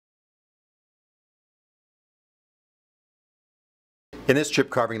In this chip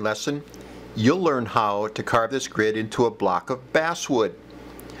carving lesson, you'll learn how to carve this grid into a block of basswood.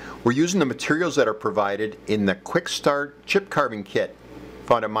 We're using the materials that are provided in the Quick Start Chip Carving Kit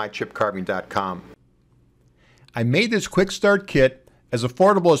found at mychipcarving.com. I made this Quick Start Kit as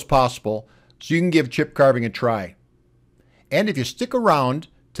affordable as possible so you can give chip carving a try. And if you stick around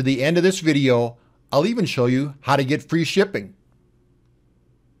to the end of this video, I'll even show you how to get free shipping.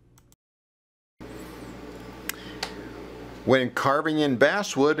 When carving in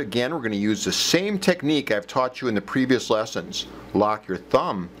basswood, again, we're going to use the same technique I've taught you in the previous lessons. Lock your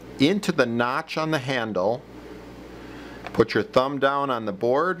thumb into the notch on the handle, put your thumb down on the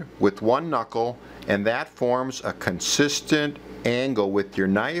board with one knuckle, and that forms a consistent angle with your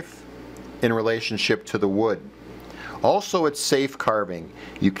knife in relationship to the wood. Also, it's safe carving.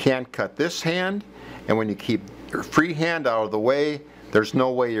 You can't cut this hand, and when you keep your free hand out of the way, there's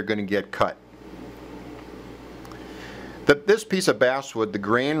no way you're going to get cut. This piece of basswood, the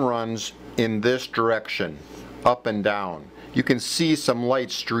grain runs in this direction, up and down. You can see some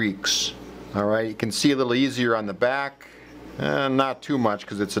light streaks. All right, you can see a little easier on the back, not too much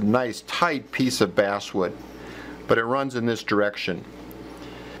because it's a nice tight piece of basswood, but it runs in this direction.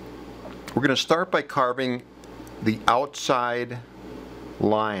 We're going to start by carving the outside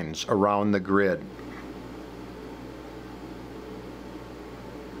lines around the grid.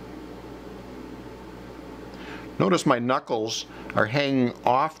 Notice my knuckles are hanging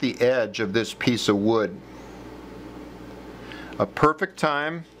off the edge of this piece of wood. A perfect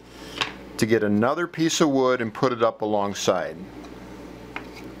time to get another piece of wood and put it up alongside.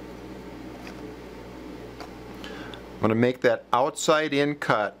 I'm going to make that outside in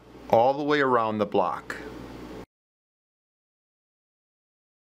cut all the way around the block.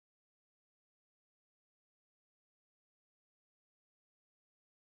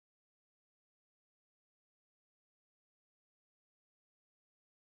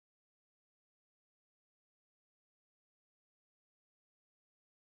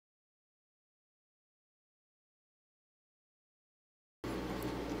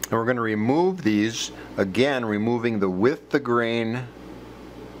 And we're going to remove these, again removing the with the grain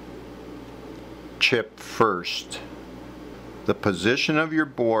chip first. The position of your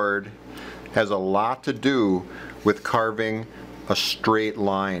board has a lot to do with carving a straight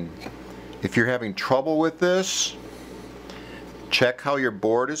line. If you're having trouble with this, check how your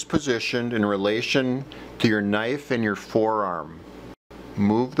board is positioned in relation to your knife and your forearm.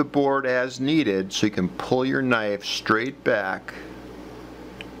 Move the board as needed so you can pull your knife straight back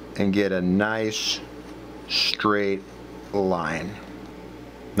and get a nice straight line.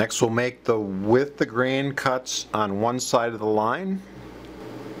 Next, we'll make the with the grain cuts on one side of the line.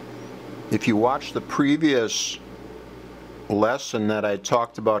 If you watched the previous lesson that I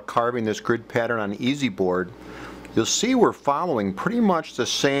talked about carving this grid pattern on Easy Board, you'll see we're following pretty much the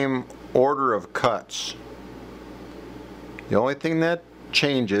same order of cuts. The only thing that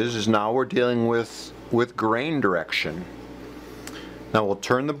changes is now we're dealing with grain direction. Now we'll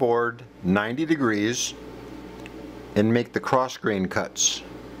turn the board 90 degrees and make the cross grain cuts.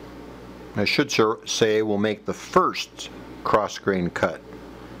 I should say we'll make the first cross grain cut,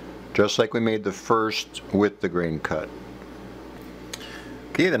 just like we made the first with the grain cut.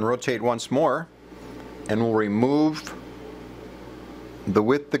 Okay, then rotate once more and we'll remove the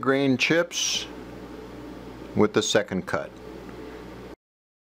with the grain chips with the second cut.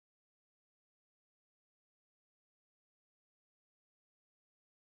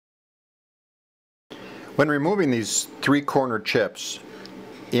 When removing these three-corner chips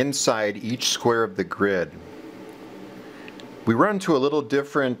inside each square of the grid, we run to a little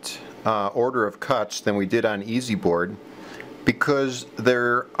different order of cuts than we did on Easy Board because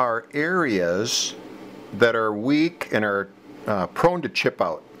there are areas that are weak and are prone to chip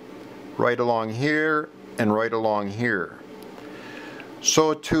out, right along here and right along here.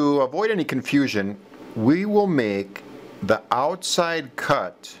 So to avoid any confusion, we will make the outside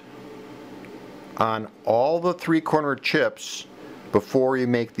cut on all the three-corner chips before you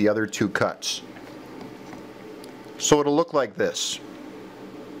make the other two cuts. So it'll look like this.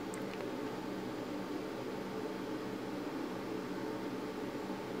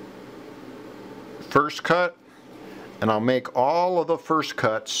 First cut, and I'll make all of the first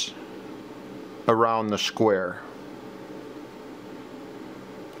cuts around the square.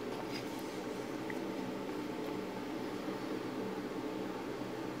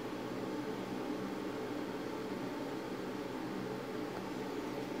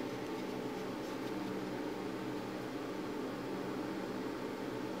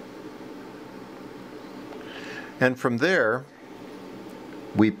 And from there,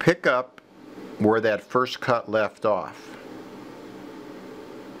 we pick up where that first cut left off.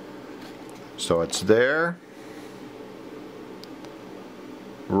 So it's there,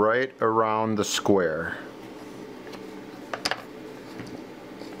 right around the square.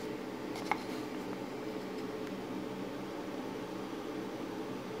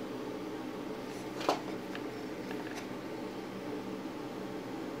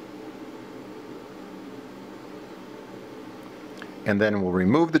 And then we'll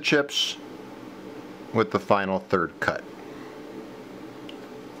remove the chips with the final third cut.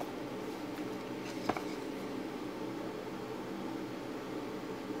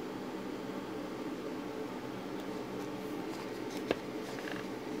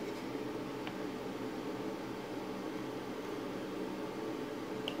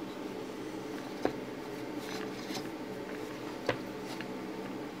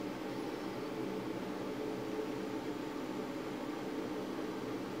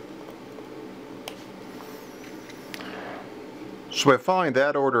 So by following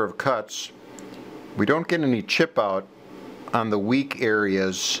that order of cuts, we don't get any chip out on the weak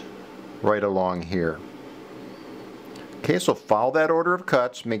areas right along here. Okay, so follow that order of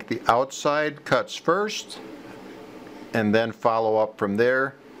cuts, make the outside cuts first, and then follow up from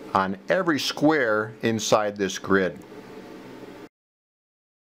there on every square inside this grid.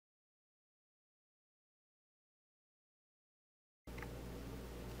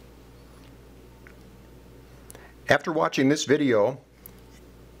 After watching this video,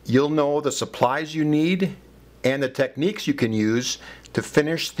 you'll know the supplies you need and the techniques you can use to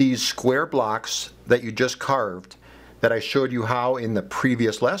finish these square blocks that you just carved that I showed you how in the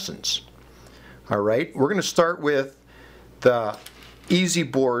previous lessons. Alright, we're going to start with the easy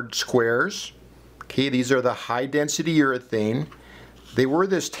board squares. Okay, these are the high density urethane. They were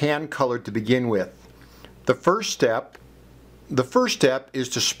this tan color to begin with. The first step is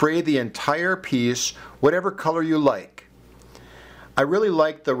to spray the entire piece whatever color you like. I really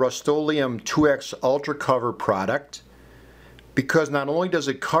like the Rust-Oleum 2X Ultra Cover product because not only does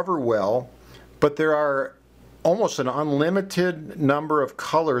it cover well, but there are almost an unlimited number of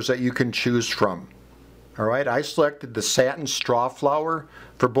colors that you can choose from. Alright, I selected the satin straw flower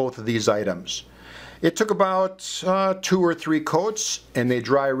for both of these items. It took about 2 or 3 coats and they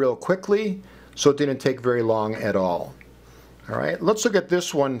dry real quickly, so it didn't take very long at all. Alright, let's look at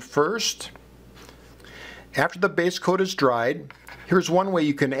this one first. After the base coat is dried, here's one way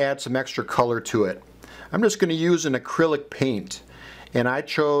you can add some extra color to it. I'm just going to use an acrylic paint, and I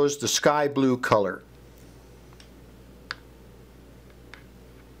chose the sky blue color.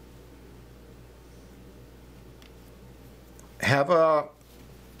 Have a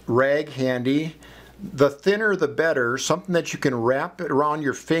rag handy. The thinner the better, something that you can wrap it around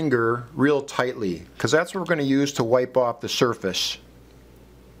your finger real tightly, because that's what we're going to use to wipe off the surface.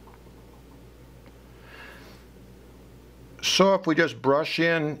 So if we just brush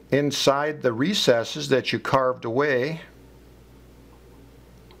inside the recesses that you carved away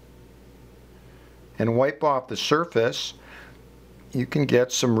and wipe off the surface, you can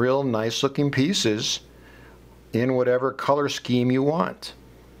get some real nice looking pieces in whatever color scheme you want.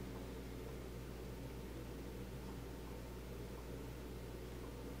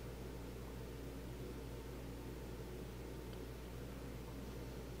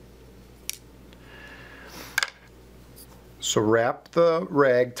 So wrap the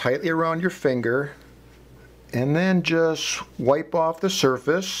rag tightly around your finger and then just wipe off the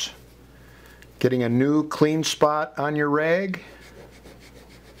surface, getting a new clean spot on your rag,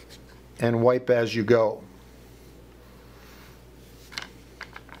 and wipe as you go.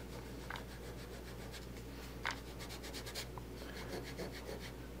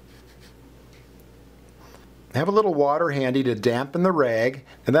 Have a little water handy to dampen the rag,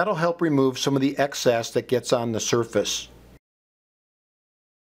 and that'll help remove some of the excess that gets on the surface.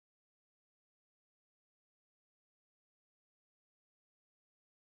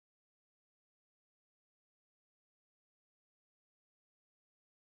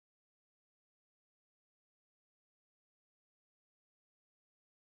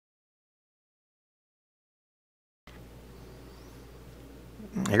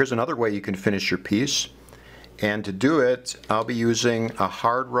 Here's another way you can finish your piece, and to do it I'll be using a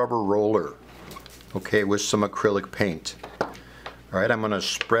hard rubber roller, okay, with some acrylic paint. Alright, I'm going to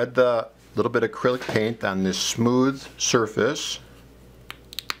spread the little bit of acrylic paint on this smooth surface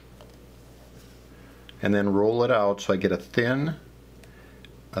and then roll it out so I get a thin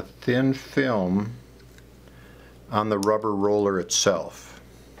film on the rubber roller itself.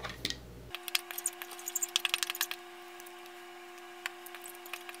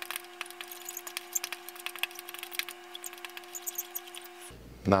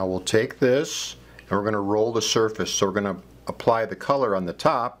 Now we'll take this and we're going to roll the surface. So we're going to apply the color on the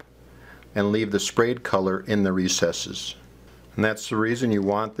top, and leave the sprayed color in the recesses. And that's the reason you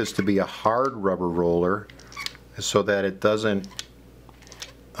want this to be a hard rubber roller, so that it doesn't,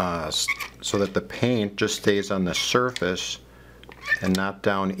 so that the paint just stays on the surface and not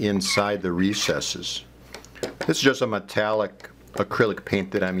down inside the recesses. This is just a metallic acrylic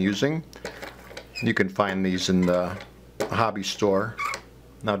paint that I'm using. You can find these in the hobby store.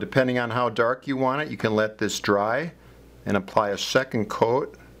 Now, depending on how dark you want it, you can let this dry and apply a second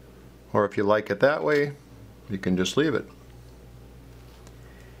coat, or if you like it that way, you can just leave it.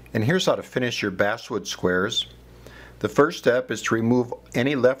 And here's how to finish your basswood squares. The first step is to remove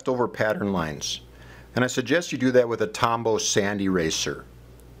any leftover pattern lines, and I suggest you do that with a Tombow sand eraser.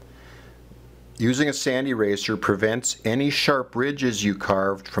 Using a sand eraser prevents any sharp ridges you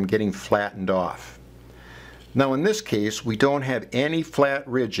carved from getting flattened off. Now in this case, we don't have any flat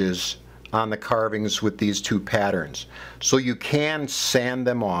ridges on the carvings with these two patterns, so you can sand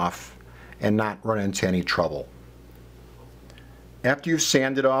them off and not run into any trouble. After you've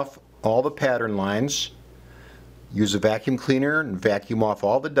sanded off all the pattern lines, use a vacuum cleaner and vacuum off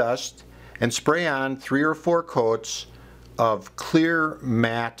all the dust and spray on 3 or 4 coats of clear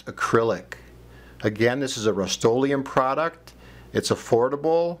matte acrylic. Again, this is a Rust-Oleum product. It's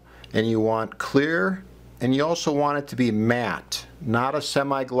affordable, and you want clear, and you also want it to be matte, not a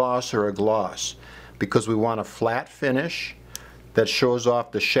semi-gloss or a gloss, because we want a flat finish that shows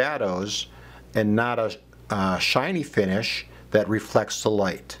off the shadows and not a shiny finish that reflects the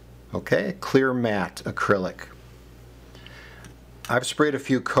light. Okay, clear matte acrylic. I've sprayed a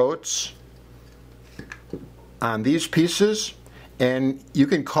few coats on these pieces, and you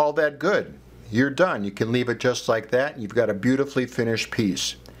can call that good. You're done. You can leave it just like that, and you've got a beautifully finished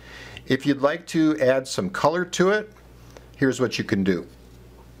piece. If you'd like to add some color to it, here's what you can do.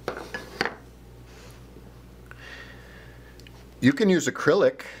 You can use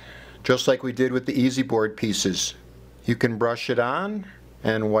acrylic just like we did with the easy board pieces. You can brush it on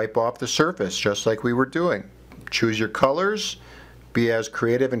and wipe off the surface just like we were doing. Choose your colors, be as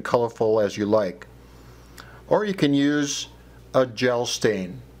creative and colorful as you like. Or you can use a gel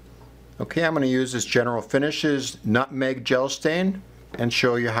stain. Okay, I'm going to use this General Finishes Nutmeg Gel Stain and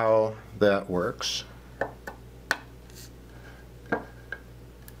show you how that works.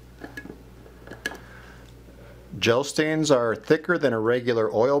 Gel stains are thicker than a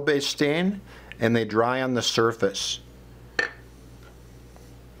regular oil-based stain, and they dry on the surface.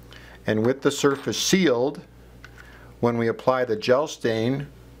 And with the surface sealed, when we apply the gel stain,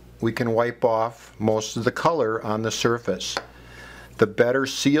 we can wipe off most of the color on the surface. The better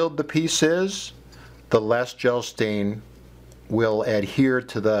sealed the piece is, the less gel stain will adhere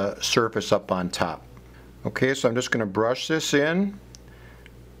to the surface up on top. Okay, so I'm just going to brush this in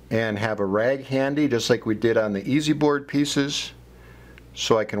and have a rag handy just like we did on the easy board pieces,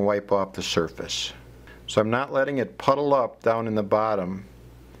 so I can wipe off the surface. So I'm not letting it puddle up down in the bottom.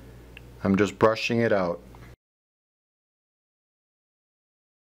 I'm just brushing it out.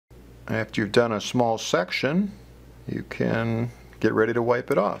 After you've done a small section, you can get ready to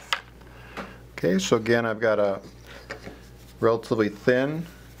wipe it off. Okay, so again, I've got a relatively thin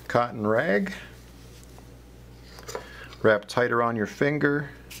cotton rag. Wrap tight around your finger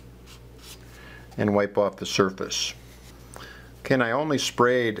and wipe off the surface. Okay, and I only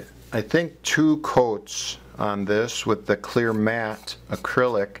sprayed, I think, 2 coats on this with the clear matte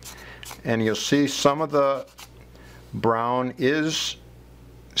acrylic, and you'll see some of the brown is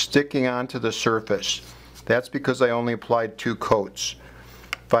sticking onto the surface. That's because I only applied 2 coats.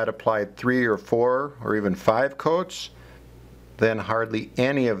 If I'd applied 3 or 4 or even 5 coats, then hardly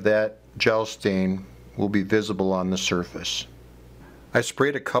any of that gel stain will be visible on the surface. I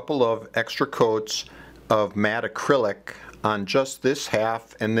sprayed a couple of extra coats of matte acrylic on just this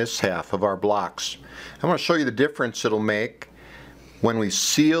half and this half of our blocks. I want to show you the difference it'll make when we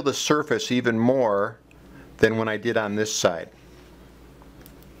seal the surface even more than when I did on this side.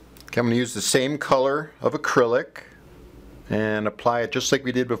 Okay, I'm going to use the same color of acrylic and apply it just like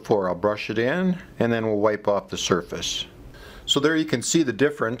we did before. I'll brush it in and then we'll wipe off the surface. So there you can see the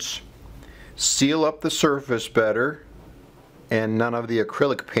difference. Seal up the surface better, and none of the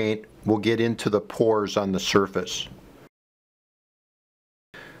acrylic paint will get into the pores on the surface.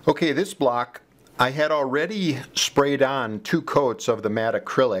 Okay, this block I had already sprayed on 2 coats of the matte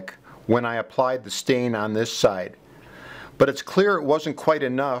acrylic when I applied the stain on this side. But it's clear it wasn't quite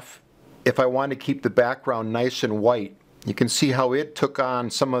enough if I wanted to keep the background nice and white. You can see how it took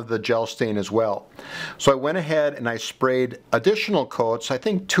on some of the gel stain as well. So I went ahead and I sprayed additional coats, I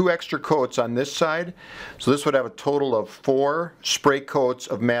think 2 extra coats on this side. So this would have a total of 4 spray coats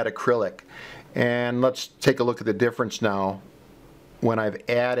of matte acrylic. And let's take a look at the difference now when I've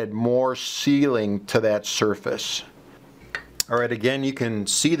added more sealing to that surface. Alright, again, you can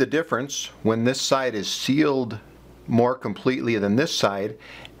see the difference. When this side is sealed more completely than this side,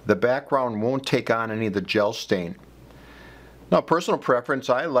 the background won't take on any of the gel stain. Now, personal preference,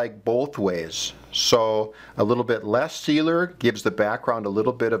 I like both ways. So a little bit less sealer gives the background a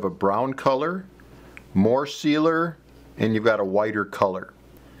little bit of a brown color, more sealer, and you've got a whiter color.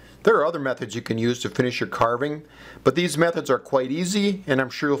 There are other methods you can use to finish your carving, but these methods are quite easy, and I'm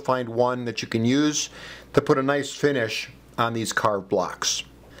sure you'll find one that you can use to put a nice finish on these carved blocks.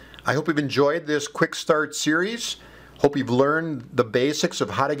 I hope you've enjoyed this quick start series. Hope you've learned the basics of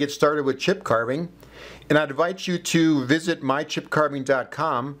how to get started with chip carving, and I'd invite you to visit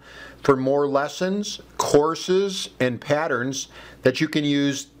mychipcarving.com for more lessons, courses, and patterns that you can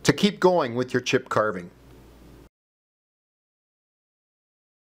use to keep going with your chip carving.